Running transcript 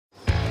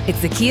It's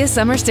the Kia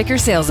Summer Sticker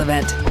Sales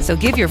Event, so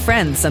give your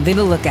friends something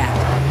to look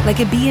at, like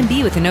a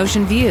B&B with an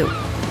ocean view,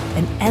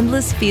 an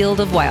endless field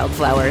of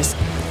wildflowers,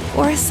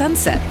 or a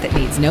sunset that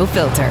needs no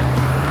filter.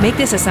 Make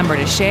this a summer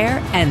to share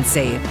and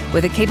save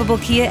with a capable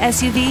Kia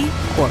SUV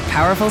or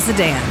powerful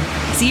sedan.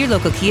 See your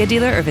local Kia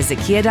dealer or visit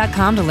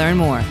kia.com to learn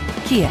more.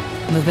 Kia,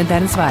 movement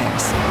that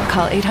inspires.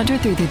 Call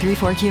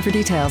 800-3334-KIA for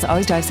details.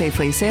 Always drive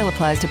safely. Sale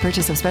applies to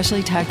purchase of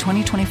specially tagged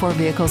 2024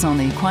 vehicles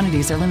only.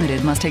 Quantities are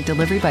limited. Must take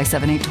delivery by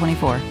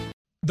 7/8/24.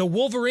 The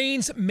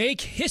Wolverines make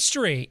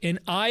history in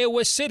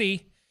Iowa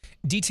City.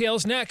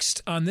 Details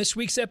next on this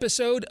week's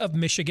episode of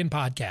Michigan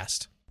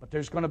Podcast. But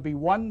there's going to be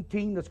one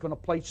team that's going to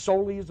play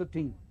solely as a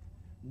team.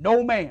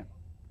 No man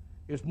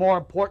is more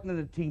important than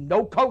the team.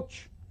 No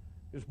coach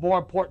is more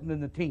important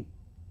than the team.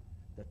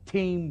 The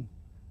team,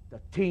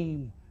 the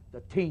team, the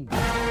team. Looks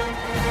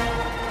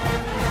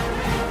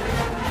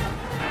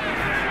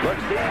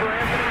deep for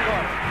Anthony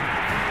Carter.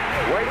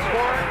 Waits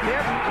for it.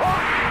 Hit.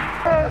 Caught.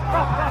 Hey,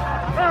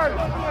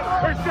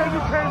 they said you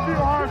can't beat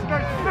Ohio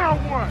State. Now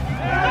what?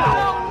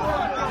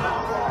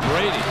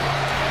 Brady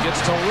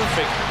gets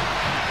terrific.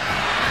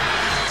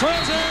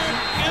 Throws it.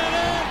 Get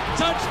it.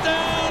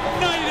 Touchdown.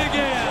 Knight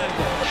again.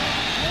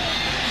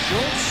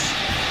 Schultz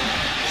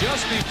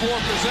just before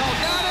Brazil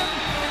got him.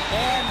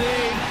 And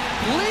a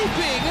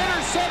leaping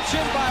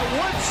interception by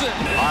Woodson.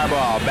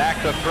 Harbaugh back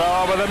to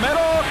throw over the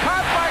middle.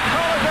 Caught by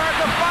Collier at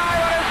the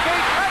 5 on his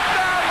feet.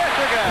 Touchdown,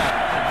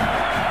 Michigan.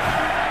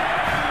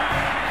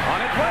 On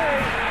its way.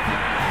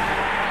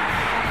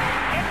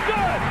 It's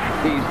good.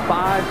 He's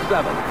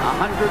 5'7",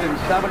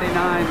 179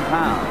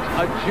 pounds,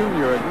 a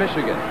junior at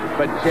Michigan.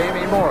 But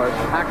Jamie Morris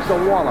packs a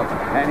wallop,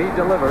 and he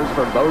delivers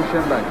for Bo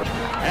Schembechler.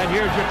 And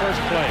here's your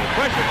first play.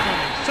 Pressure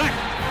coming. Sacked.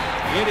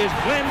 It is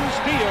Glenn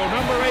Steele,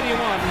 number 81,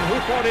 who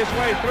fought his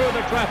way through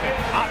the traffic.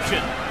 Option.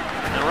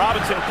 And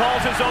Robinson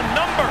calls his own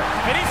number,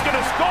 and he's going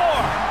to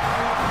score.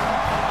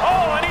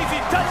 Oh, an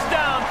easy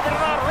touchdown for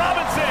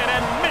Robinson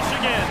and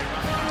Michigan.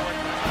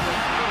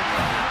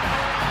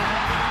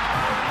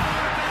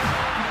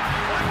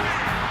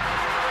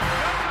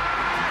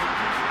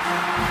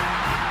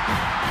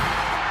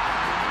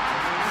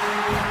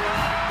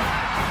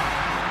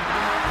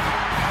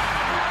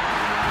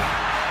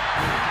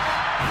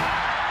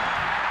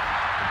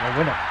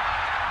 Win it.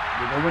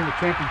 We're going to win the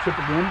championship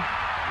again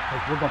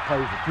because we're going to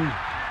play as a team.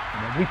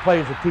 And when we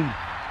play as a team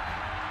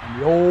and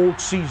the old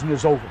season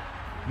is over,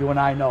 you and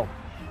I know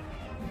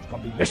it's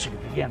going to be Michigan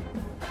again.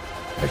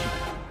 Michigan.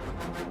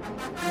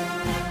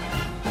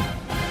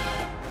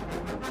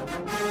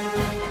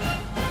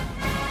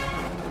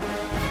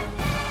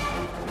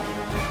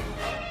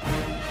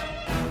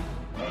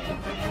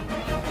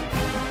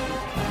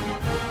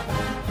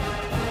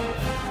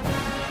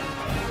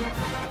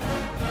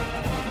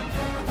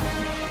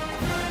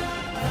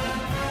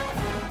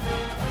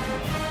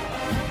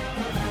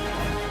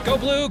 Go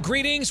Blue,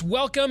 greetings.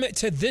 Welcome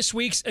to this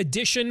week's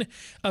edition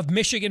of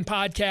Michigan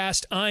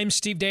Podcast. I'm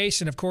Steve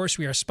Deace, and of course,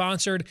 we are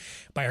sponsored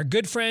by our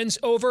good friends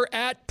over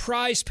at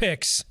Prize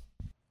Picks.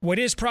 What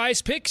is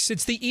Prize Picks?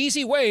 It's the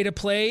easy way to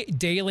play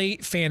daily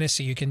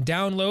fantasy. You can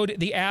download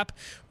the app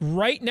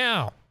right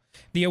now.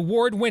 The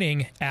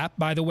award-winning app,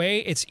 by the way,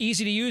 it's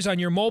easy to use on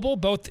your mobile,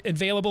 both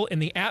available in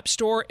the App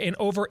Store and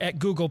over at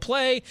Google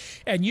Play.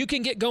 And you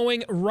can get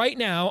going right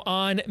now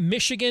on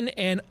Michigan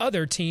and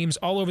other teams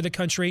all over the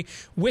country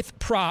with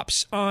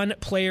props on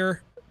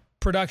player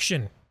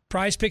production.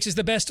 Prize Picks is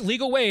the best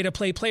legal way to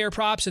play player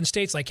props in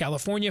states like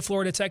California,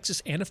 Florida,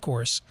 Texas, and of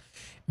course,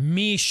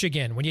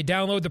 Michigan. When you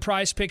download the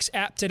Prize Picks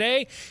app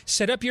today,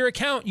 set up your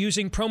account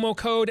using promo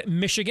code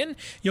Michigan.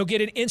 You'll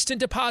get an instant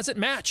deposit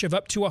match of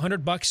up to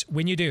 $100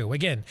 when you do.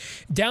 Again,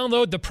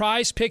 download the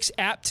Prize Picks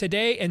app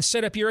today and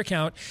set up your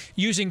account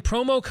using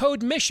promo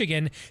code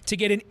Michigan to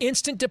get an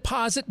instant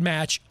deposit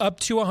match up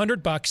to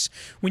 $100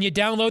 when you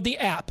download the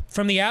app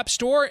from the App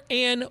Store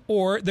and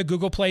or the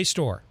Google Play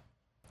Store.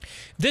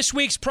 This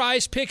week's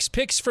Prize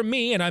picks from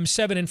me, and I'm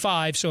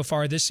 7-5 so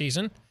far this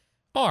season,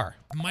 are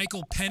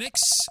Michael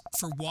Penix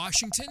for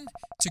Washington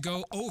to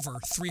go over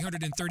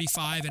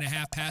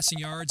 335.5 passing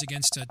yards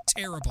against a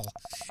terrible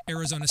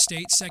Arizona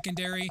State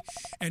secondary,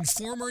 and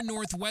former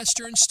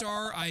Northwestern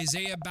star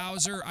Isaiah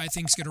Bowser I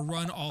think is going to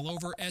run all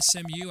over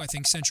SMU. I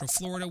think Central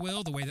Florida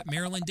will, the way that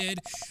Maryland did.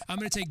 I'm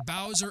going to take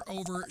Bowser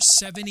over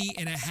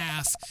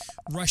 70.5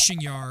 rushing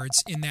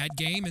yards in that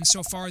game, and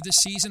so far this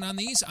season on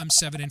these, I'm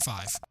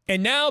 7-5.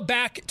 And now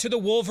back to the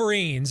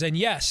Wolverines, and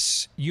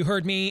yes, you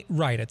heard me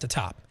right at the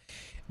top.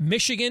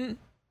 Michigan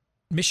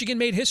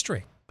made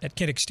history at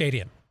Kinnick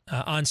Stadium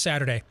on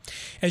Saturday.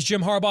 As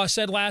Jim Harbaugh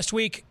said last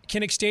week,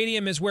 Kinnick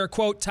Stadium is where,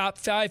 quote, top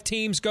 5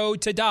 teams go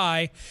to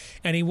die,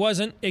 and he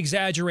wasn't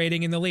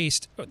exaggerating in the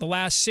least. The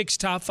last 6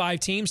 top 5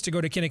 teams to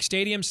go to Kinnick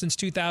Stadium since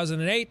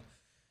 2008,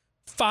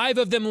 5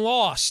 of them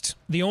lost.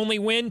 The only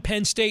win,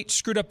 Penn State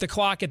screwed up the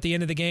clock at the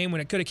end of the game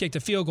when it could have kicked a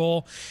field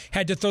goal,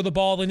 had to throw the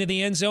ball into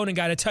the end zone and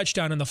got a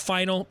touchdown in the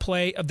final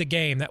play of the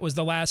game. That was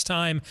the last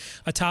time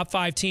a top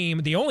 5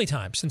 team, the only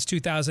time since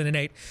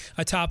 2008,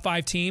 a top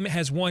 5 team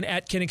has won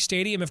at Kinnick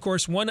Stadium. Of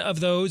course, one of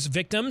those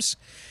victims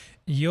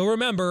You'll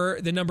remember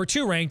the number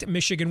 2 ranked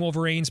Michigan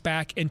Wolverines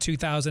back in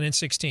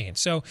 2016.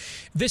 So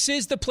this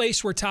is the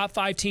place where top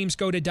 5 teams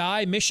go to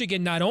die.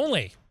 Michigan not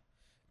only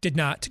did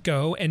not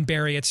go and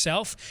bury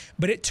itself,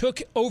 but it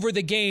took over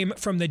the game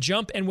from the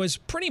jump and was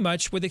pretty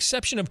much, with the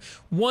exception of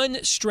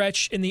one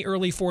stretch in the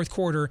early fourth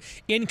quarter,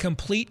 in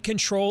complete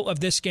control of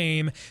this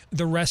game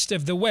the rest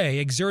of the way,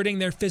 exerting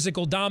their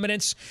physical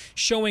dominance,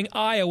 showing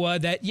Iowa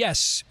that,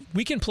 yes,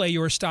 we can play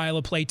your style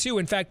of play too.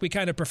 In fact, we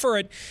kind of prefer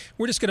it.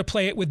 We're just going to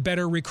play it with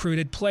better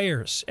recruited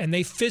players. And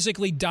they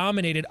physically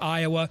dominated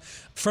Iowa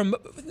from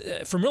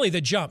really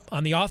the jump.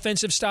 On the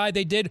offensive side,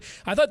 they did.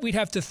 I thought we'd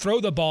have to throw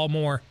the ball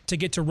more to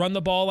get to run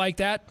the ball like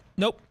that.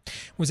 Nope.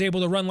 Was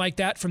able to run like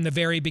that from the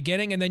very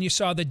beginning. And then you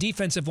saw the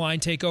defensive line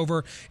take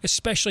over,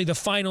 especially the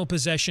final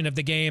possession of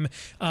the game,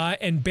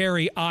 and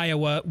bury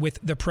Iowa with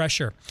the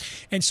pressure.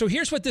 And so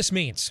here's what this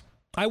means.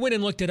 I went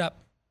and looked it up.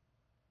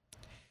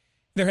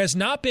 There has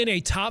not been a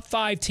top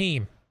 5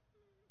 team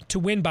to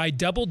win by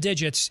double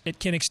digits at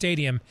Kinnick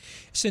Stadium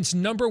since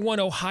number 1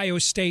 Ohio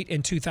State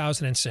in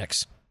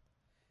 2006.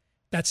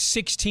 That's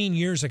 16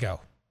 years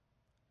ago.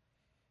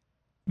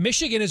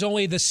 Michigan is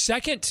only the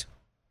second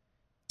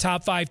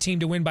top 5 team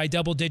to win by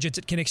double digits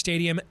at Kinnick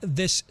Stadium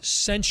this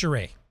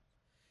century.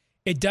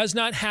 It does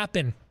not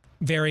happen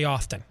very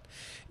often.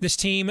 This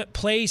team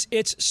plays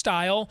its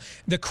style.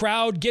 The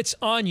crowd gets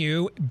on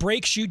you,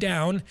 breaks you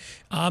down,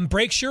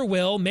 breaks your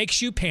will,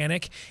 makes you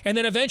panic, and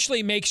then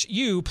eventually makes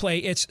you play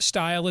its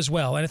style as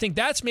well. And I think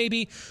that's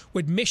maybe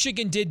what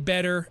Michigan did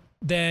better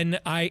than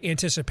I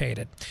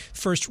anticipated.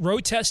 First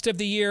road test of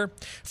the year,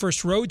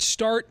 first road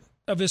start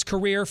of his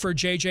career for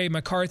J.J.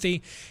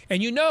 McCarthy.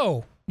 And you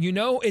know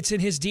it's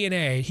in his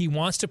DNA. He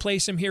wants to play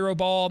some hero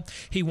ball.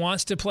 He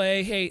wants to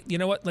play, hey, you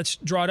know what? Let's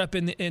draw it up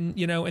in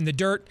the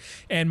dirt,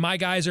 and my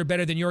guys are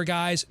better than your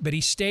guys. But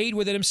he stayed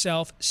within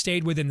himself,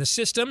 stayed within the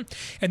system.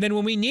 And then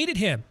when we needed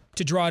him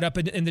to draw it up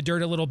in the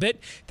dirt a little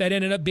bit, that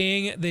ended up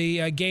being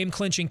the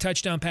game-clinching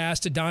touchdown pass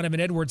to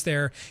Donovan Edwards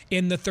there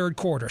in the third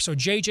quarter. So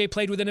J.J.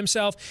 played within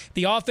himself.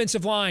 The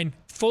offensive line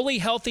fully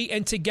healthy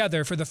and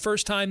together for the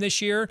first time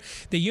this year.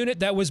 The unit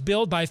that was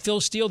billed by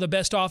Phil Steele, the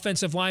best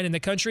offensive line in the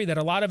country, that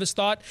a lot of us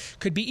thought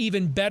could be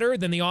even better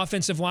than the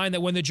offensive line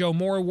that won the Joe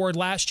Moore Award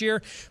last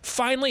year,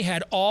 finally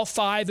had all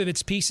 5 of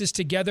its pieces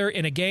together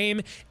in a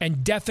game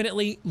and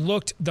definitely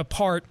looked the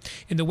part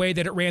in the way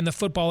that it ran the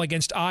football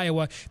against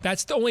Iowa.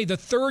 That's only the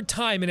third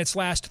time in its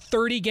last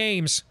 30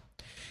 games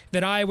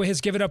that Iowa has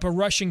given up a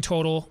rushing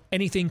total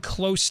anything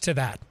close to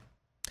that.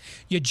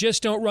 You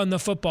just don't run the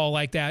football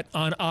like that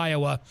on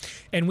Iowa,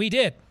 and we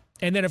did.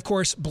 And then, of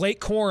course,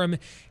 Blake Corum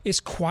is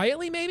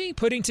quietly maybe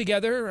putting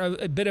together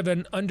a bit of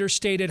an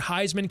understated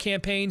Heisman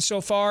campaign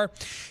so far.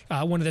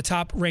 One of the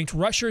top-ranked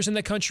rushers in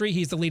the country.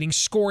 He's the leading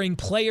scoring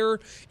player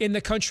in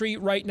the country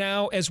right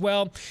now as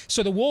well.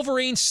 So the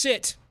Wolverines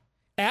sit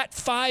at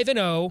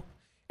 5-0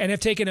 and have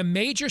taken a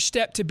major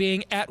step to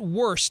being at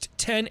worst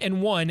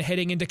 10-1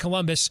 heading into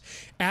Columbus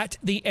at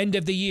the end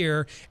of the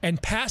year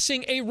and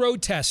passing a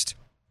road test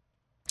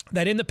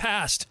that in the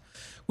past,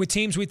 with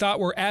teams we thought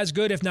were as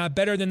good, if not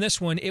better than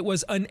this one, it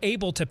was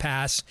unable to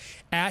pass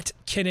at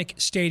Kinnick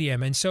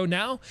Stadium. And so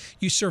now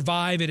you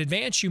survive and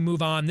advance. You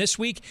move on this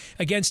week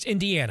against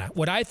Indiana.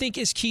 What I think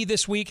is key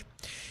this week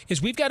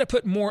is we've got to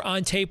put more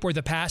on tape where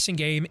the passing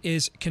game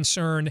is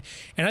concerned.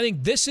 And I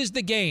think this is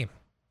the game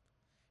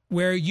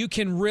where you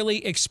can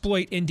really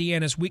exploit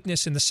Indiana's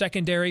weakness in the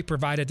secondary,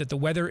 provided that the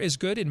weather is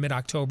good in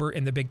mid-October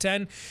in the Big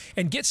Ten,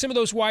 and get some of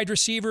those wide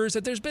receivers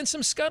that there's been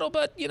some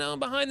scuttlebutt,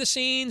 behind the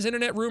scenes,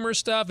 internet rumor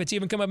stuff. It's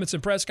even come up in some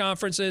press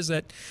conferences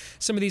that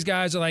some of these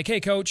guys are like, hey,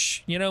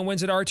 coach,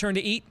 when's it our turn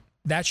to eat?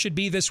 That should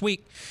be this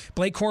week.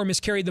 Blake Corum has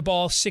carried the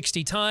ball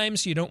 60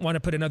 times. You don't want to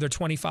put another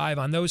 25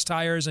 on those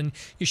tires, and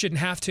you shouldn't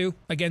have to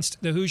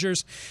against the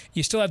Hoosiers.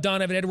 You still have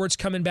Donovan Edwards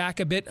coming back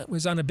a bit.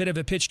 Was on a bit of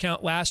a pitch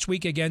count last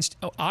week against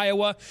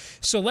Iowa.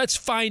 So let's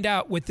find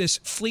out what this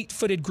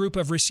fleet-footed group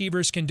of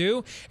receivers can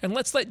do, and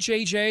let's let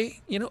JJ,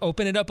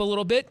 open it up a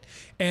little bit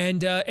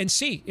and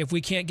see if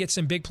we can't get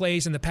some big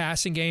plays in the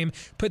passing game.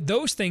 Put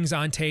those things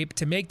on tape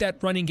to make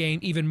that running game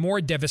even more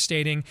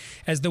devastating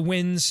as the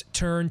winds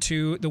turn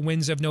to the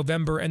winds of November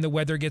and the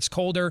weather gets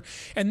colder.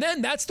 And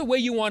then that's the way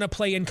you want to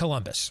play in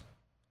Columbus.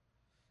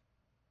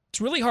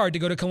 It's really hard to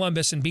go to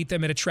Columbus and beat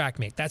them at a track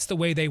meet. That's the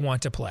way they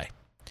want to play.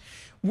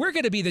 We're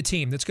going to be the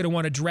team that's going to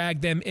want to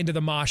drag them into the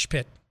mosh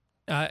pit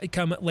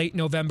come late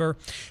November.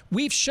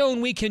 We've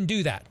shown we can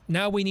do that.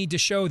 Now we need to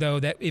show, though,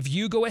 that if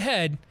you go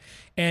ahead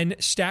and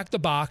stack the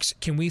box,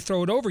 can we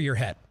throw it over your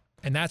head?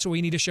 And that's what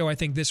we need to show, I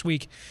think, this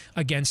week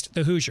against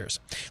the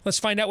Hoosiers. Let's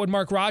find out what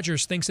Mark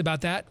Rogers thinks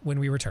about that when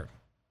we return.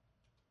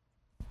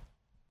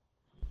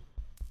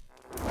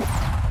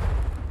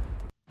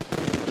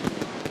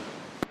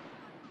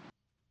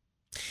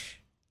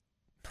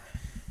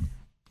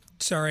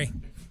 Sorry.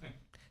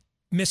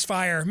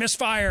 Misfire.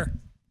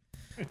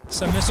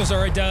 Some missiles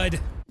are a dud.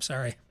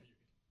 Sorry.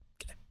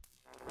 Okay.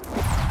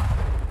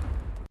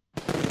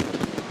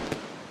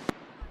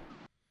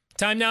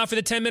 Time now for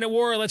the 10-minute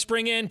war. Let's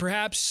bring in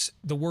perhaps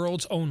the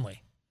world's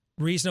only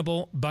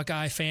reasonable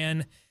Buckeye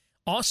fan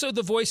Also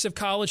the voice of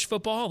college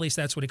football, at least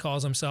that's what he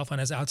calls himself on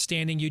his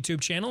outstanding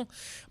YouTube channel.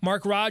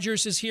 Mark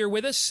Rogers is here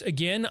with us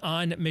again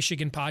on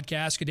Michigan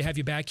Podcast. Good to have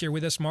you back here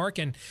with us, Mark.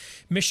 And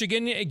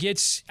Michigan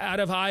gets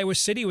out of Iowa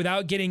City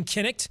without getting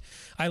kinnicked.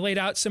 I laid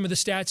out some of the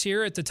stats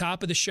here at the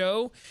top of the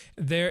show.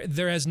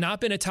 There has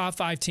not been a top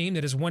 5 team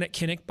that has won at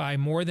Kinnick by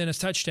more than a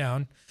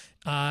touchdown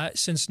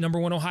since number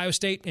 1 Ohio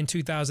State in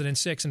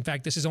 2006. In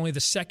fact, this is only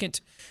the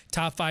second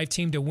top 5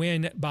 team to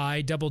win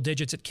by double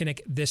digits at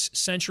Kinnick this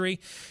century.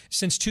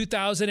 Since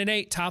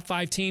 2008, top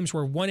 5 teams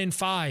were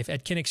 1-5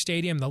 at Kinnick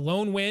Stadium. The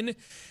lone win,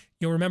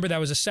 you'll remember that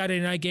was a Saturday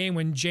night game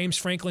when James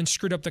Franklin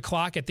screwed up the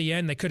clock at the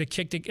end. They could have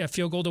kicked a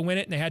field goal to win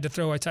it, and they had to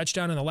throw a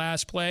touchdown in the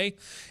last play,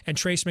 and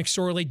Trace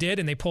McSorley did,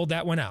 and they pulled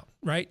that one out,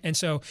 right? And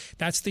so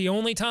that's the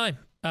only time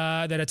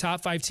that a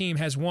top 5 team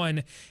has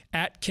won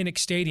at Kinnick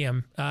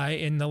Stadium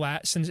in the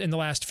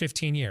last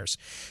 15 years.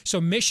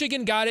 So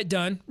Michigan got it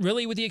done,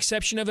 really with the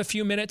exception of a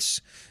few minutes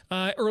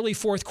early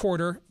fourth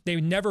quarter. They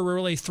never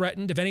really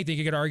threatened. If anything,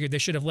 you could argue they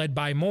should have led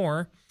by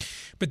more.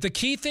 But the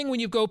key thing when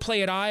you go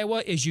play at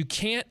Iowa is you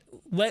can't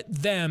let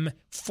them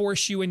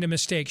force you into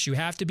mistakes. You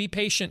have to be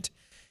patient.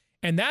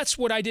 And that's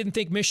what I didn't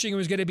think Michigan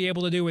was going to be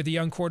able to do with a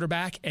young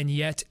quarterback, and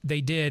yet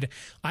they did.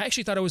 I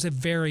actually thought it was a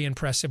very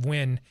impressive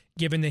win,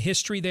 given the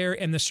history there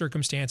and the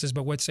circumstances,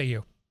 but what say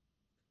you?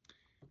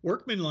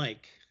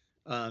 Workmanlike.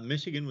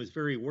 Michigan was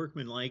very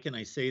workmanlike, and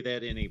I say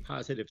that in a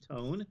positive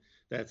tone.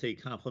 That's a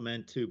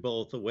compliment to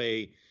both the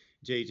way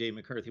J.J.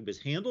 McCarthy was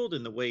handled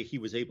and the way he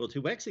was able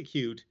to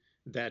execute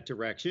that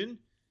direction.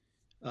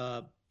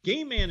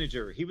 Game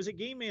manager. He was a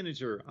game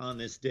manager on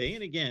this day,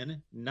 and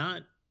again,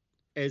 not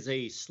as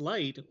a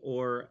slight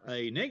or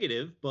a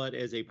negative, but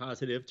as a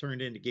positive,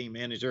 turned into game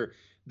manager.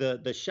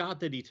 The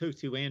shot that he took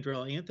to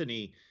Andrel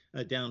Anthony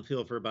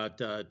downfield for about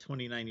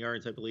 29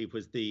 yards, I believe,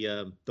 was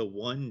the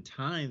one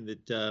time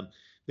that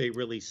they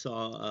really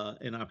saw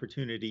an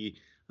opportunity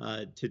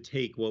to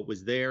take what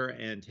was there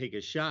and take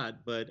a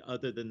shot. But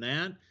other than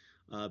that,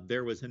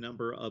 there was a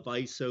number of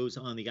ISOs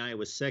on the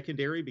Iowa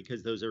secondary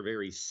because those are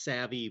very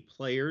savvy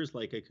players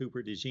like a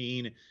Cooper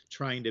DeJean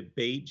trying to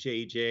bait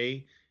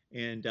JJ,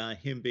 and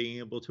him being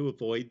able to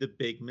avoid the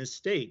big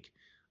mistake.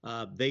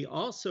 They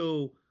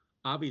also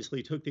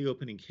obviously took the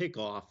opening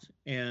kickoff,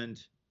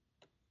 and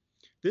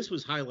this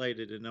was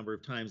highlighted a number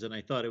of times, and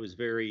I thought it was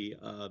very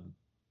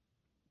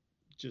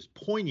just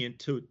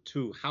poignant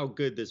to how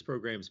good this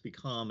program's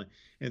become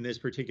in this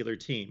particular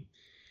team.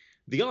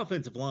 The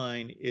offensive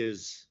line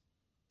is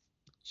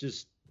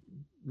just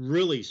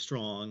really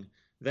strong.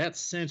 That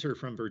center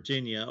from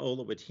Virginia,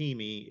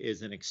 Olawatimi,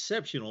 is an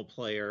exceptional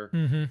player.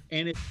 Mm-hmm.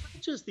 And it's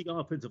not just the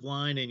offensive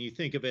line, and you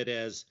think of it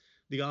as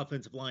the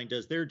offensive line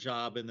does their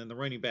job, and then the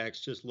running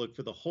backs just look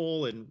for the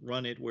hole and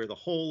run it where the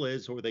hole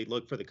is, or they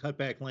look for the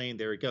cutback lane,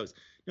 there it goes.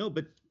 No,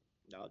 but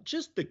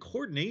just the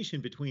coordination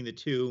between the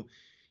two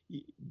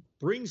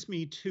brings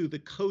me to the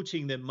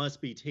coaching that must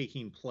be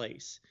taking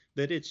place,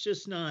 that it's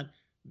just not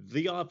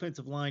the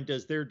offensive line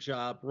does their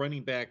job,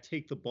 running back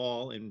take the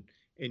ball, and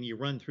you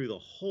run through the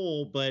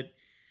hole, but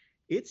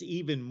it's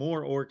even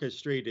more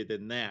orchestrated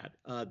than that.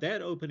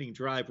 That opening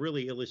drive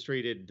really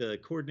illustrated the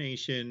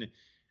coordination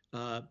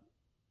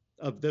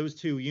of those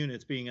two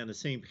units being on the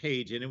same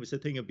page, and it was a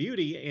thing of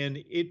beauty. And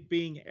it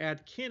being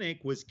at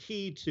Kinnick was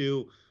key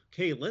to,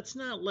 okay, let's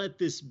not let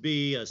this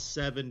be a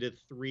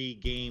 7-3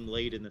 game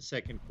late in the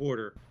second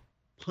quarter.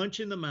 Punch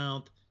in the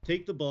mouth,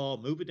 take the ball,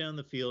 move it down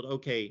the field.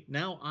 Okay,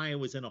 now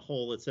Iowa's in a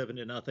hole at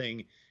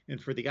 7-0. And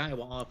for the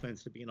Iowa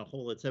offense to be in a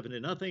hole at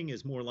 7-0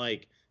 is more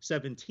like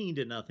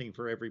 17-0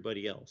 for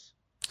everybody else.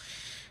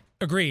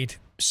 Agreed.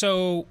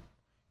 So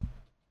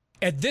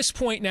at this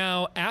point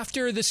now,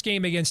 after this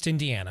game against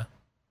Indiana,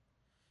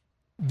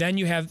 then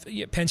you have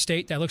Penn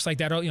State. That looks like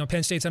that.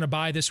 Penn State's on a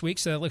bye this week,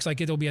 so that looks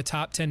like it'll be a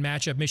top 10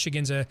 matchup.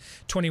 Michigan's a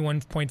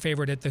 21-point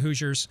favorite at the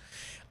Hoosiers.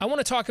 I want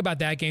to talk about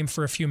that game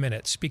for a few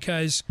minutes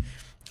because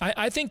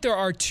I think there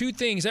are two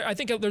things. I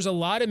think there's a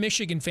lot of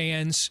Michigan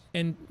fans,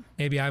 and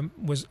maybe I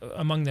was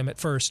among them at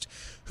first,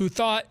 who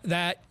thought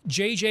that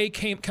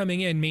JJ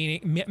coming in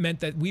meant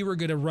that we were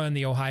going to run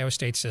the Ohio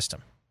State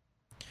system.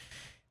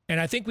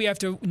 And I think we have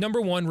to, number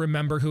one,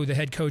 remember who the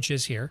head coach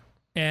is here,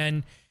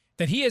 and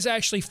that he has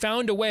actually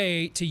found a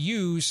way to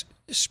use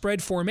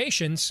spread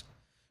formations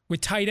with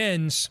tight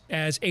ends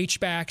as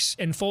H-backs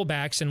and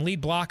fullbacks and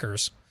lead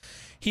blockers.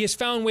 He has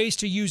found ways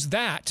to use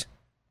that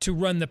to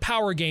run the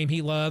power game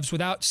he loves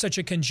without such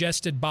a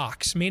congested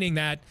box, meaning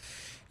that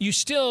you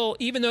still,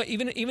 even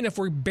if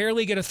we're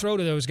barely going to throw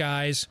to those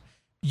guys,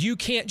 you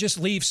can't just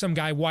leave some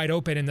guy wide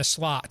open in the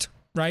slot,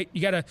 right?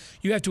 You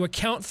have to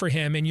account for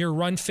him in your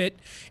run fit,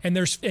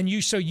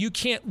 so you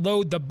can't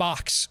load the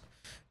box,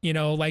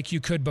 like you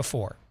could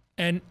before.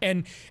 And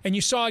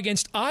you saw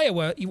against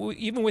Iowa,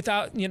 even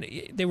without,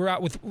 they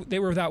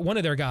were without one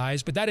of their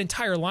guys, but that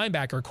entire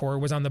linebacker core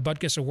was on the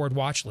Butkus Award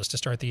watch list to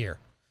start the year.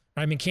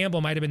 I mean,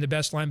 Campbell might have been the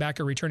best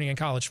linebacker returning in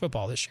college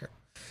football this year.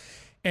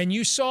 And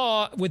you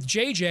saw with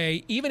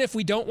JJ, even if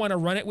we don't want to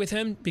run it with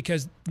him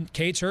because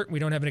Cade's hurt, we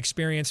don't have an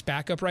experienced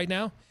backup right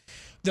now,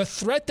 the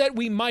threat that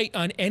we might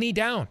on any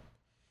down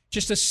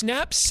just a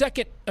snap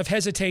second of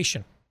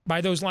hesitation by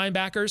those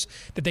linebackers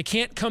that they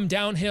can't come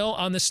downhill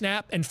on the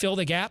snap and fill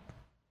the gap.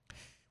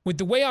 With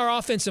the way our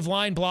offensive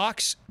line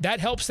blocks, that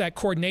helps that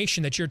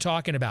coordination that you're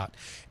talking about.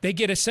 They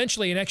get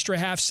essentially an extra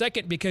half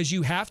second because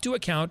you have to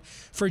account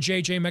for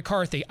J.J.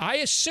 McCarthy. I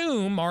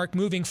assume, Mark,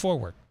 moving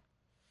forward,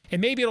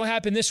 and maybe it'll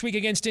happen this week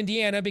against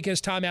Indiana because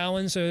Tom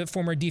Allen's a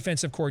former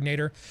defensive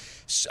coordinator.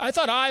 I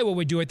thought Iowa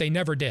would do it. They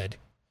never did.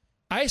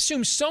 I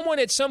assume someone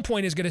at some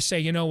point is going to say,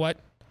 you know what?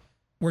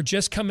 We're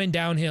just coming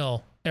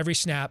downhill every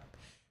snap.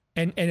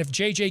 And if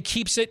JJ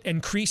keeps it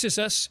and creases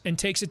us and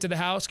takes it to the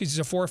house because he's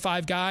a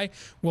 4-5 guy,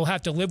 we'll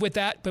have to live with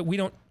that. But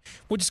we're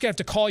just going to have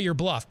to call your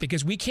bluff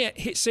because we can't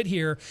sit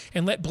here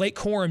and let Blake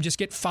Corum just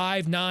get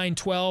 5, 9,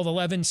 12,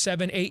 11,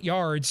 7, 8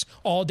 yards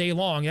all day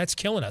long. That's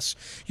killing us.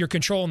 You're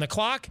controlling the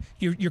clock.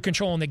 You're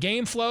controlling the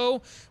game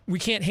flow. We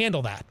can't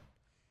handle that.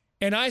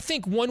 And I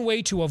think one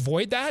way to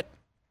avoid that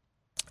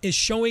is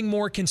showing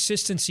more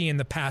consistency in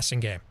the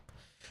passing game.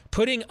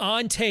 Putting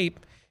on tape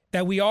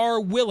that we are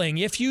willing,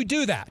 if you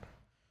do that,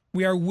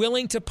 we are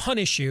willing to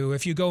punish you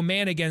if you go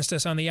man against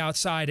us on the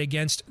outside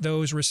against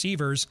those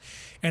receivers.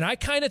 And I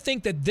kind of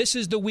think that this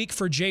is the week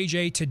for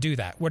JJ to do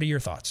that. What are your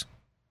thoughts?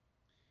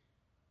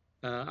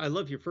 I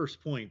love your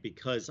first point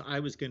because I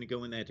was going to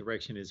go in that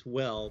direction as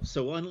well.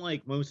 So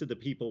unlike most of the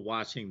people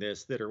watching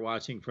this that are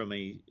watching from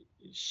a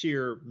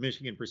sheer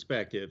Michigan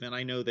perspective, and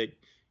I know that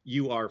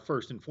you are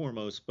first and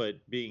foremost, but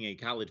being a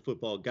college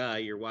football guy,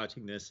 you're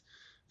watching this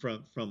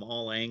from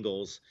all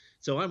angles.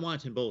 So I'm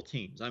watching both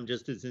teams. I'm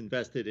just as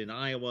invested in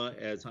Iowa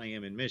as I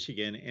am in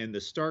Michigan. And the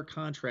stark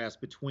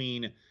contrast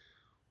between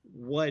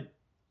what,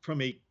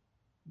 from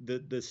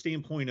the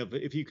standpoint of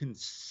if you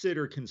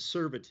consider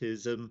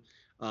conservatism,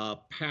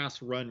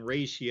 pass run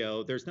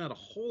ratio, there's not a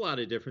whole lot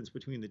of difference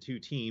between the two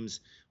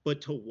teams.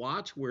 But to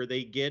watch where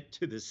they get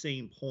to the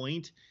same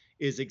point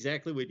is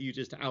exactly what you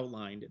just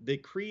outlined. The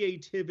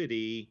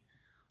creativity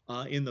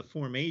in the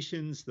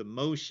formations, the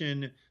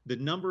motion, the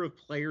number of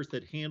players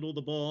that handle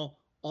the ball,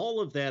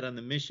 all of that on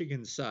the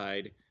Michigan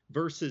side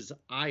versus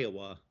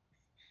Iowa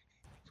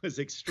was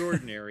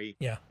extraordinary.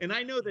 Yeah. And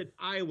I know that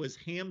Iowa's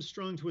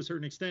hamstrung to a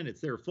certain extent.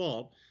 It's their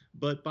fault.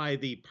 But by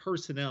the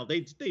personnel, they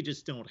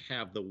just don't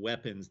have the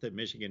weapons that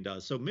Michigan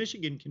does. So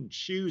Michigan can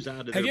choose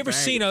out of Have you ever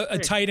seen a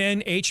tight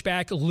end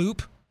H-back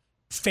loop?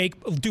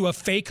 Do a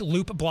fake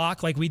loop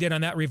block like we did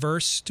on that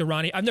reverse to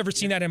Ronnie. I've never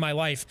seen that in my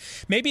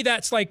life. Maybe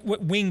that's like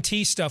what wing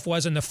T stuff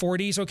was in the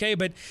 40s, okay?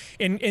 But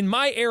in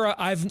my era,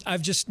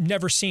 I've just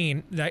never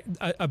seen that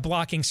a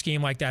blocking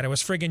scheme like that. It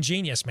was friggin'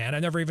 genius, man.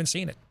 I've never even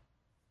seen it.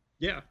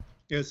 Yeah,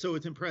 so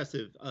it's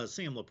impressive.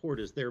 Sam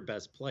Laporte is their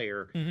best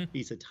player. Mm-hmm.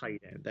 He's a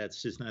tight end.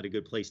 That's just not a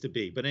good place to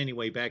be. But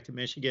anyway, back to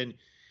Michigan.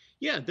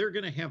 Yeah, they're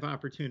going to have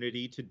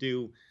opportunity to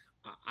do.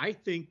 I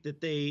think that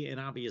they, and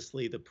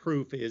obviously the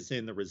proof is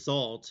in the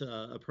result,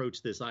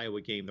 approach this Iowa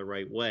game the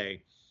right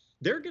way.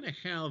 They're going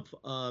to have,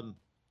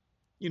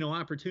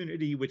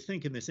 opportunity, you would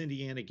think, in this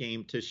Indiana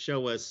game to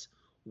show us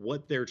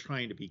what they're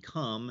trying to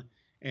become.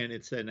 And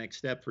it's the next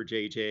step for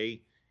JJ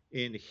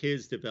in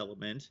his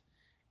development.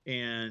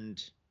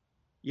 And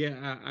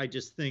yeah, I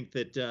just think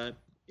that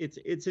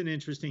it's an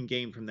interesting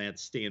game from that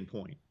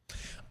standpoint.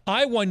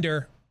 I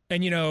wonder,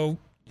 and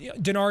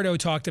DiNardo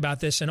talked about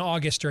this in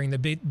August during the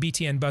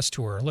BTN bus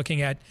tour,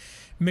 looking at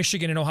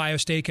Michigan and Ohio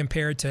State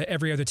compared to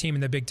every other team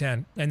in the Big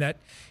Ten, and that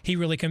he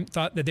really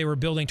thought that they were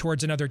building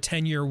towards another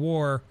 10-year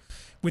war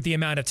with the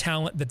amount of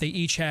talent that they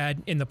each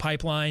had in the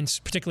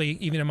pipelines, particularly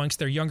even amongst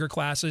their younger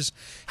classes,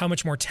 how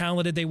much more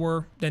talented they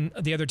were than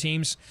the other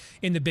teams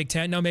in the Big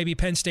Ten. Now, maybe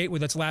Penn State,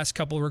 with its last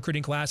couple of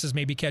recruiting classes,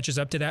 maybe catches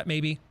up to that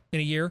maybe in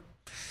a year.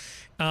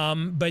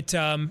 But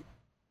the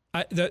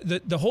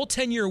whole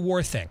 10-year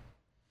war thing,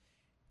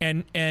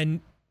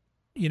 and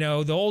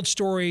the old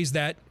stories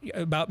that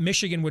about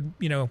Michigan would,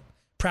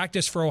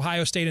 practice for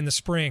Ohio State in the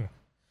spring,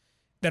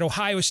 that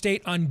Ohio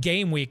State on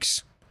game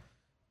weeks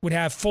would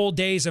have full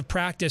days of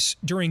practice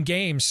during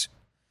games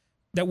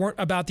that weren't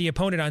about the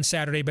opponent on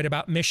Saturday, but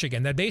about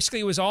Michigan. That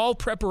basically was all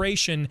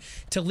preparation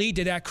to lead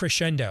to that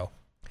crescendo.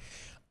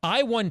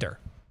 I wonder,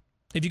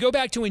 if you go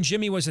back to when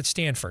Jimmy was at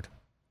Stanford,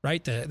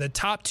 right? The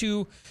top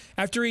two,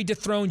 after he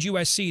dethroned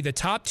USC, the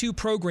top two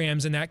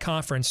programs in that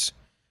conference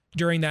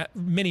during that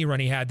mini run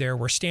he had there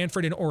were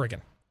Stanford and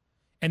Oregon.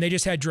 And they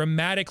just had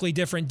dramatically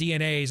different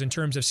DNAs in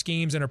terms of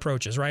schemes and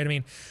approaches, right? I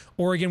mean,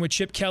 Oregon with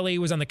Chip Kelly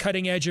was on the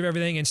cutting edge of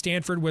everything, and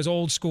Stanford was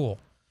old school.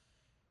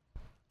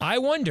 I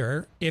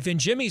wonder if in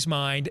Jimmy's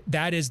mind,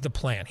 that is the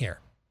plan here.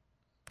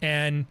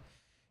 And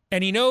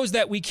he knows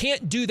that we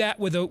can't do that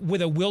with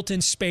a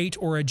Wilton Spate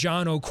or a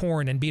John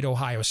O'Korn and beat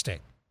Ohio State.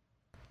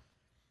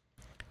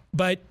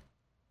 But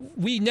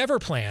we never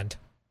planned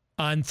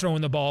on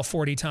throwing the ball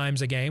 40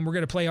 times a game. We're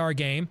going to play our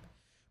game.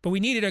 But we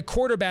needed a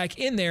quarterback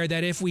in there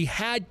that if we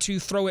had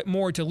to throw it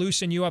more to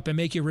loosen you up and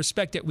make you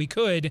respect it, we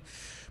could.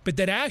 But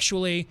that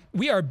actually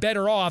we are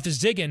better off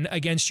zigging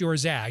against your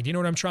zag. You know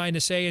what I'm trying to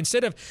say?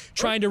 Instead of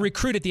trying to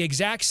recruit at the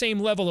exact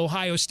same level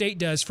Ohio State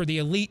does for the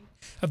elite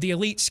of the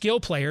elite skill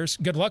players,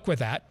 good luck with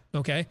that,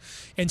 okay?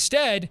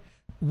 Instead,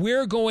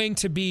 we're going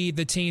to be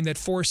the team that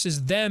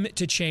forces them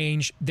to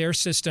change their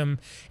system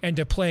and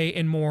to play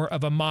in more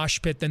of a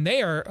mosh pit than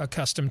they are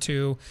accustomed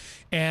to,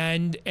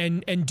 and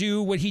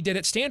do what he did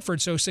at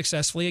Stanford so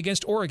successfully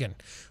against Oregon.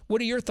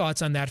 What are your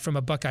thoughts on that from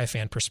a Buckeye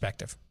fan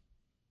perspective?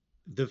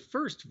 The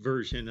first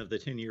version of the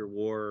 10-year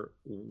war,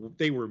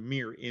 they were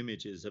mirror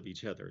images of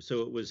each other.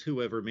 So it was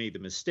whoever made the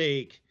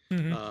mistake,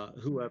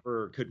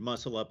 whoever could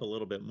muscle up a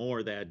little bit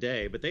more that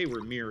day, but they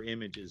were mirror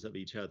images of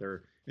each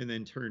other, and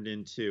then turned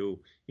into,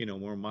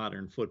 more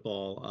modern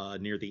football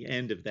near the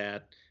end of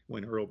that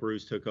when Earl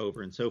Bruce took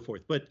over and so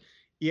forth. But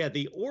yeah,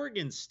 the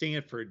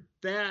Oregon-Stanford,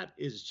 that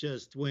is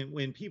just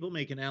when people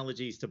make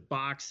analogies to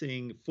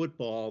boxing,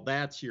 football,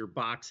 that's your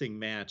boxing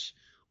match.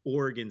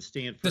 Oregon,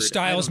 Stanford. The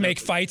styles make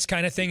fights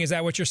kind of thing. Is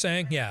that what you're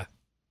saying? Yeah.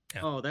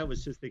 Oh, that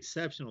was just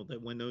exceptional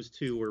that when those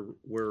two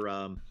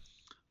were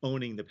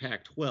owning the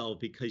Pac-12,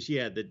 because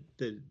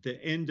the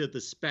end of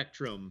the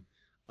spectrum,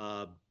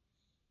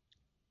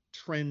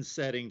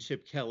 trend-setting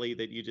Chip Kelly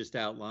that you just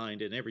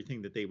outlined, and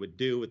everything that they would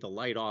do with the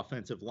light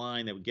offensive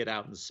line that would get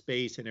out in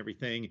space and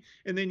everything,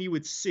 and then you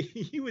would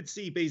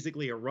see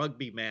basically a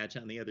rugby match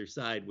on the other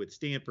side with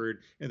Stanford,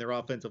 and their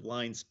offensive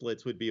line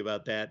splits would be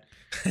about that,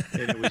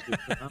 and it was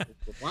just phenomenal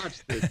to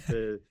watch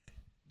the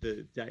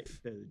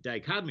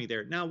dichotomy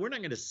there. Now we're not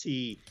going to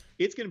see.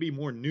 It's going to be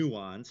more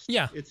nuanced.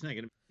 Yeah, it's not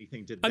going to be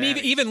anything to. I mean,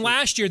 even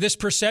last year, this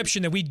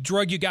perception that we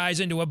drug you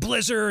guys into a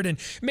blizzard and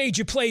made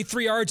you play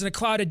 3 yards in a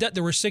cloud of dust.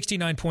 There were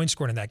 69 points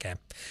scored in that game.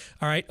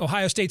 All right,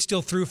 Ohio State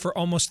still threw for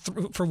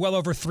for well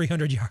over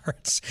 300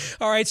 yards.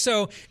 All right,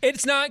 so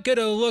it's not going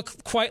to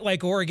look quite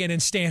like Oregon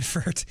and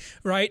Stanford,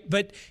 right?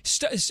 But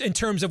in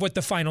terms of what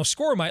the final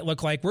score might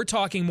look like, we're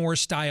talking more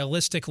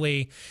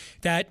stylistically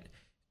that.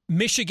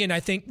 Michigan, I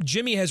think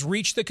Jimmy has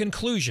reached the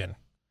conclusion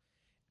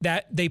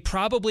that they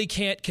probably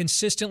can't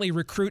consistently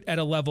recruit at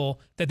a level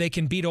that they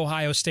can beat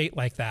Ohio State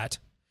like that.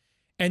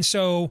 And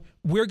so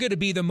we're going to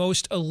be the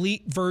most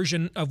elite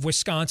version of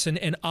Wisconsin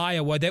and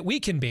Iowa that we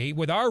can be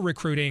with our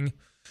recruiting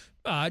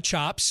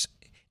chops,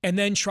 and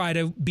then try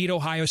to beat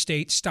Ohio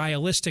State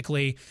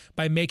stylistically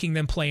by making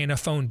them play in a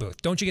phone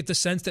booth. Don't you get the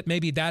sense that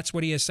maybe that's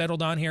what he has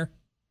settled on here?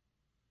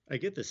 I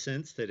get the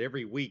sense that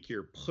every week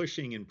you're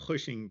pushing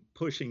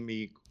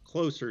me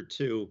closer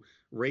to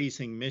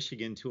raising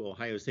Michigan to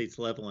Ohio State's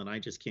level, and I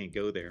just can't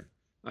go there.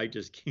 I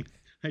just can't.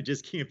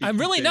 I'm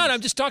really not.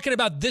 I'm just talking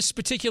about this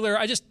particular.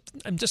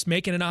 I'm just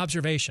making an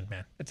observation,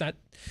 man. It's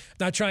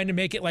not trying to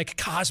make it like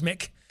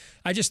cosmic.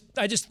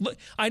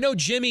 I know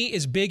Jimmy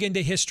is big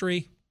into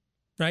history,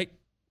 right?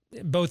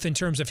 Both in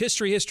terms of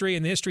history,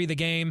 and the history of the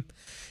game.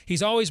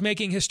 He's always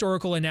making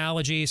historical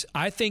analogies.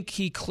 I think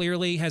he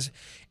clearly has.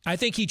 I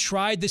think he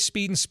tried the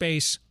speed and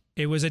space.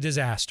 It was a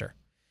disaster.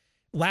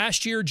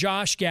 Last year,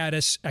 Josh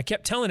Gaddis, I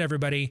kept telling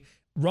everybody,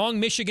 wrong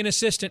Michigan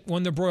assistant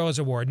won the Broyles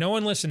Award. No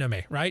one listened to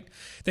me, right?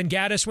 Then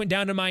Gaddis went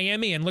down to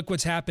Miami, and look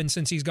what's happened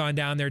since he's gone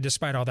down there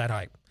despite all that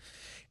hype.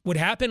 What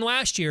happened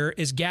last year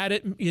is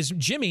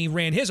Jimmy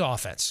ran his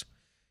offense.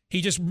 He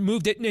just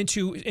moved it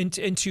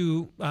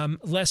into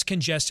less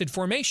congested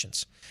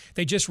formations.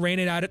 They just ran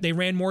it out. They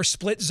ran more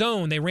split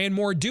zone. They ran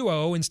more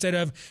duo instead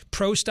of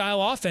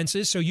pro-style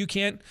offenses, so you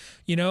can't,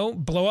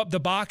 blow up the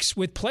box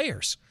with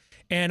players.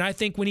 And I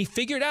think when he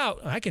figured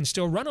out, I can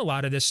still run a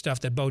lot of this stuff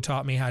that Bo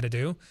taught me how to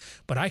do,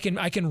 but I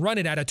can run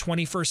it out of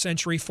 21st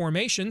century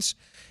formations.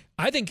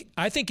 I think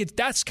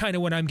that's kind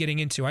of what I'm getting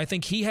into. I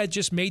think he had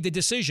just made the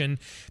decision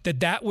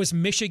that was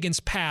Michigan's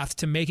path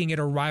to making it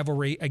a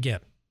rivalry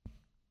again.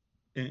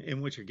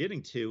 And what you're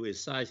getting to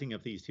is sizing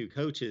up these two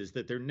coaches,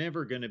 that they're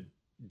never going to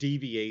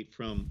deviate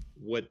from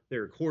what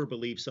their core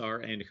beliefs are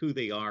and who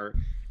they are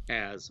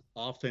as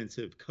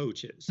offensive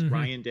coaches. Mm-hmm.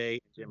 Ryan Day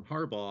and Jim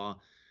Harbaugh.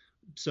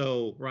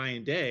 So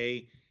Ryan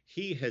Day,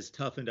 he has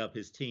toughened up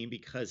his team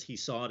because he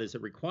saw it as a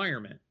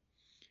requirement.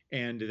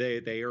 And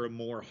they are a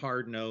more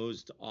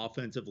hard-nosed,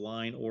 offensive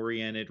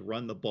line-oriented,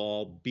 run the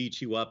ball, beat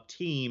you up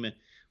team.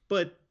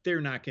 But they're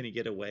not going to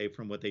get away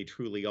from what they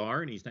truly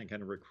are, and he's not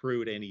going to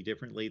recruit any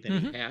differently than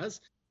he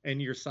has.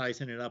 And you're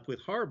sizing it up with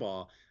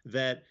Harbaugh,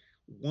 that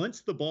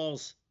once the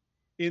ball's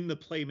in the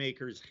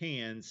playmaker's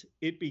hands,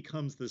 it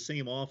becomes the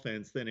same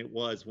offense than it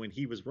was when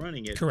he was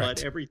running it.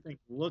 Correct. But everything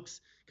looks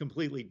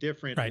completely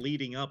different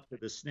leading up to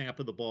the snap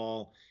of the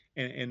ball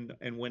and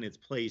when it's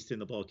placed in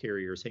the ball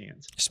carrier's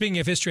hands. Speaking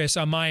of history, I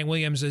saw Mayan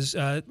Williams is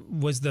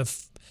the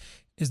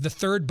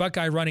third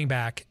Buckeye running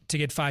back to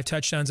get 5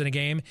 touchdowns in a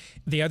game.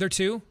 The other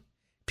two,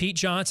 Pete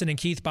Johnson and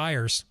Keith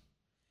Byers.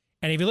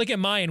 And if you look at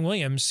Mayan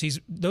Williams,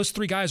 those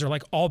 3 guys are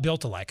like all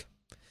built alike.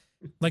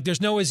 Like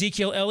there's no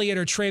Ezekiel Elliott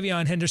or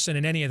Travion Henderson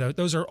in any of those.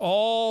 Those are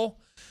all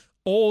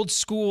old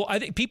school. I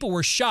think people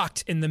were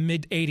shocked in the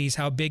mid-'80s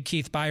how big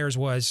Keith Byers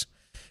was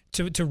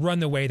to run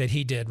the way that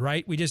he did,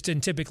 right? We just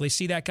didn't typically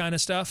see that kind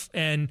of stuff.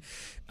 And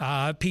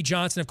Pete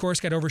Johnson, of course,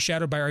 got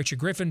overshadowed by Archie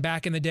Griffin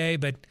back in the day.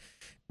 But,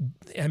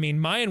 I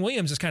mean, Mayan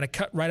Williams is kind of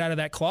cut right out of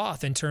that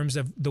cloth in terms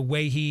of the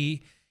way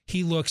he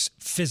looks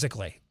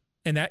physically.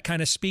 And that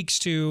kind of speaks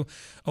to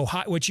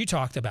Ohio, what you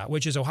talked about,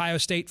 which is Ohio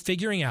State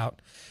figuring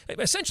out.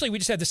 Essentially, we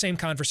just had the same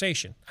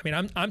conversation. I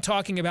mean, I'm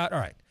talking about, all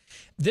right,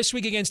 This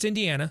week against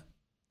Indiana,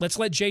 let's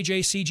let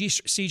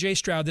CJ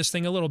Stroud this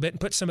thing a little bit and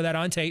put some of that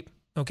on tape,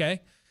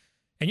 okay?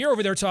 And you're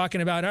over there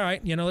talking about, all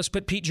right, let's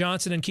put Pete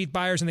Johnson and Keith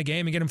Byers in the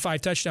game and get them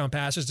 5 touchdown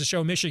passes to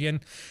show Michigan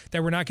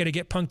that we're not going to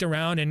get punked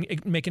around and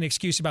make an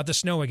excuse about the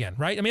snow again,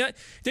 right? I mean,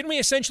 didn't we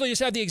essentially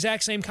just have the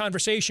exact same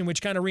conversation,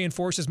 which kind of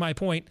reinforces my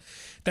point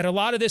that a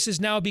lot of this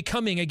is now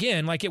becoming,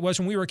 again, like it was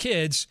when we were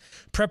kids,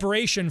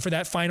 preparation for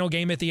that final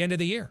game at the end of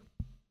the year?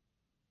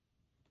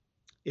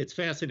 It's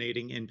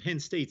fascinating, and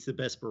Penn State's the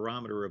best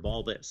barometer of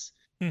all this.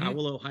 Mm-hmm. How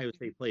will Ohio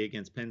State play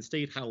against Penn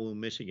State? How will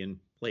Michigan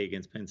play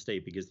against Penn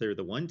State? Because they're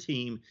the one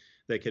team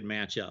that could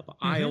match up.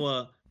 Mm-hmm.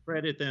 Iowa,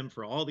 credit them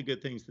for all the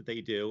good things that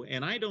they do.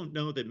 And I don't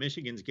know that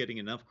Michigan's getting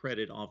enough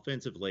credit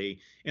offensively.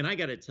 And I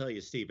got to tell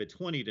you, Steve, at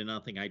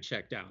 20-0, I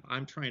checked out.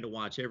 I'm trying to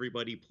watch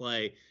everybody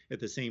play at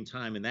the same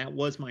time. And that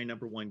was my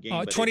number one game.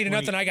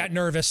 20-0, I got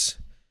nervous.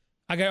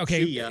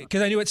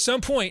 Because I knew at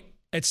some point,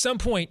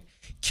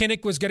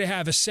 Kinnick was going to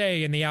have a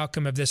say in the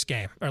outcome of this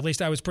game, or at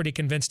least I was pretty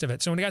convinced of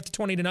it. So when it got to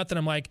 20-0,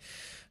 I'm like,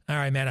 all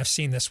right, man, I've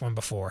seen this one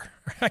before.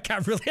 I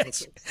got really.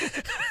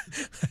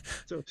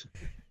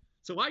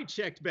 So I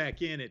checked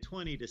back in at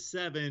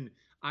 20-7.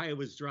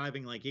 Iowa's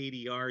driving like 80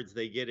 yards.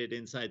 They get it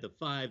inside the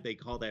 5. They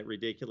call that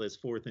ridiculous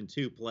 4th and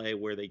 2 play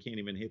where they can't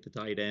even hit the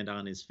tight end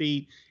on his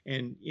feet.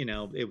 And,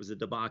 it was a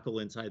debacle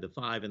inside the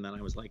 5. And then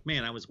I was like,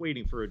 man, I was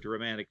waiting for a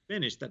dramatic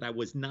finish that I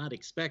was not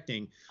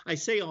expecting. I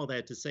say all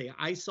that to say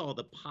I saw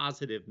the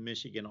positive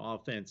Michigan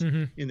offense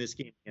in this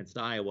game against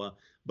Iowa,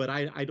 but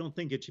I don't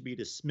think it should be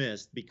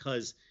dismissed,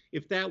 because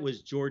if that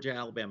was Georgia,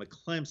 Alabama,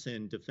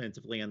 Clemson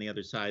defensively on the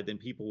other side, then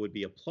people would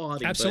be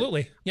applauding.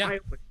 Absolutely. Yeah.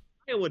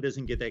 Iowa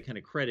doesn't get that kind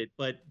of credit,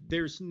 but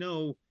there's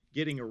no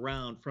getting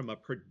around from a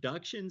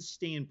production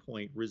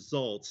standpoint.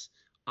 Results,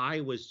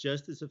 Iowa's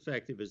just as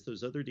effective as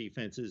those other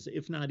defenses,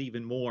 if not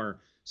even more.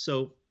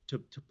 So to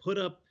put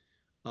up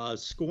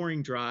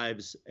scoring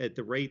drives at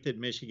the rate that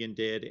Michigan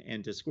did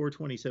and to score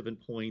 27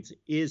 points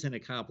is an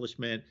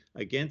accomplishment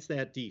against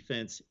that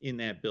defense in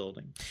that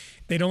building.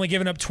 They'd only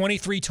given up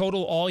 23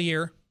 total all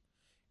year.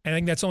 I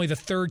think that's only the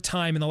third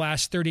time in the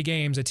last 30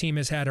 games a team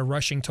has had a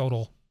rushing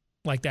total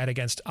like that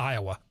against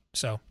Iowa.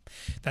 So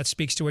that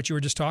speaks to what you were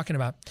just talking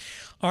about.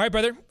 All right,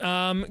 brother.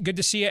 Good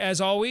to see you as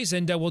always,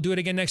 and we'll do it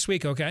again next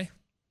week, okay?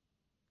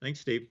 Thanks,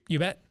 Steve. You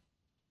bet.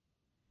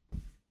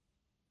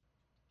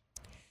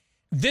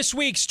 This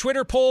week's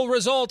Twitter poll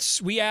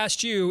results, we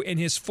asked you in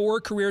his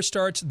 4 career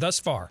starts thus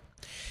far.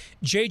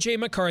 J.J.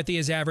 McCarthy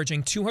is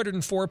averaging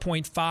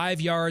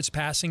 204.5 yards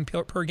passing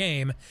per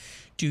game.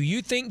 Do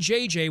you think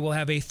J.J. will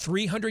have a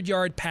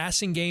 300-yard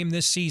passing game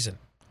this season?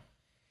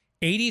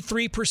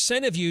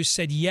 83% of you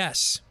said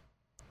yes.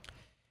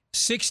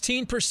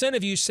 16%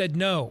 of you said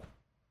no.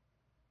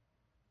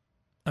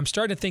 I'm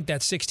starting to think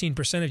that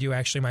 16% of you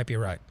actually might be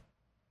right.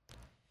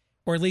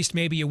 Or at least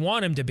maybe you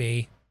want him to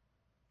be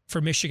for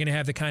Michigan to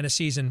have the kind of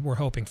season we're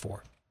hoping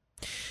for.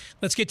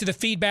 Let's get to the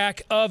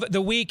feedback of the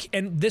week.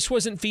 And this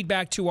wasn't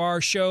feedback to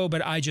our show,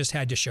 but I just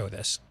had to show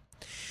this.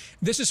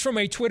 This is from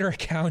a Twitter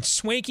account,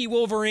 Swanky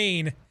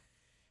Wolverine.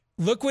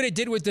 Look what it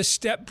did with the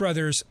Step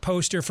Brothers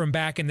poster from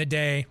back in the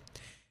day.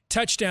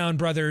 Touchdown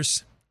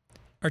Brothers.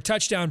 Or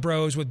Touchdown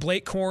Bros with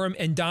Blake Corum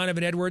and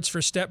Donovan Edwards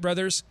for Step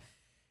Brothers.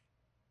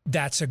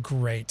 That's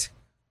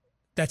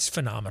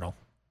phenomenal.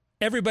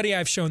 Everybody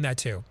I've shown that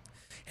to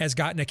has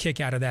gotten a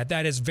kick out of that.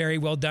 That is very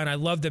well done. I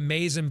love the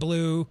maize and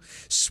blue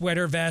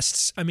sweater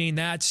vests. I mean,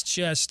 that's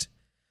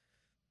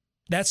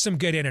some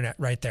good internet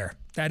right there.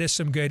 That is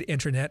some good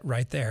internet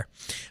right there.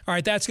 All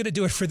right, that's going to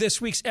do it for this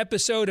week's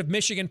episode of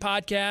Michigan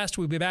Podcast.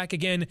 We'll be back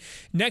again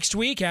next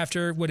week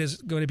after what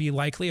is going to be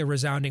likely a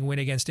resounding win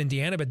against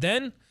Indiana. But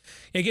then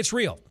it gets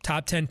real.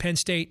 Top 10 Penn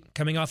State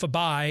coming off a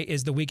bye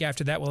is the week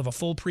after that. We'll have a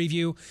full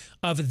preview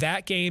of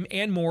that game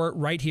and more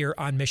right here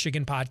on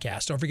Michigan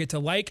Podcast. Don't forget to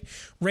like,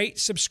 rate,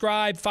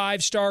 subscribe,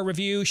 5-star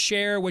review,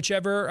 share,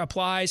 whichever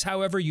applies,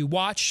 however you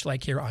watch,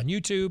 like here on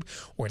YouTube,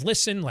 or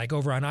listen, like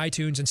over on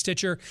iTunes and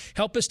Stitcher.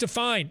 Help us to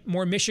find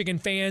more Michigan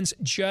fans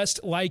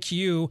just like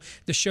you.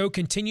 The show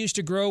continues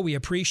to grow. We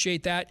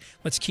appreciate that.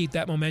 Let's keep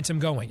that momentum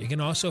going. You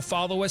can also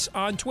follow us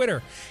on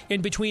Twitter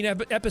in between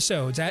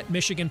episodes at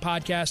Michigan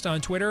Podcast on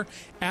Twitter,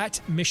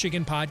 at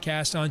Michigan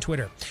Podcast on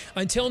Twitter.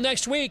 Until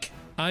next week,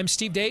 I'm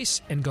Steve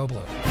Deace, and go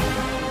Blue.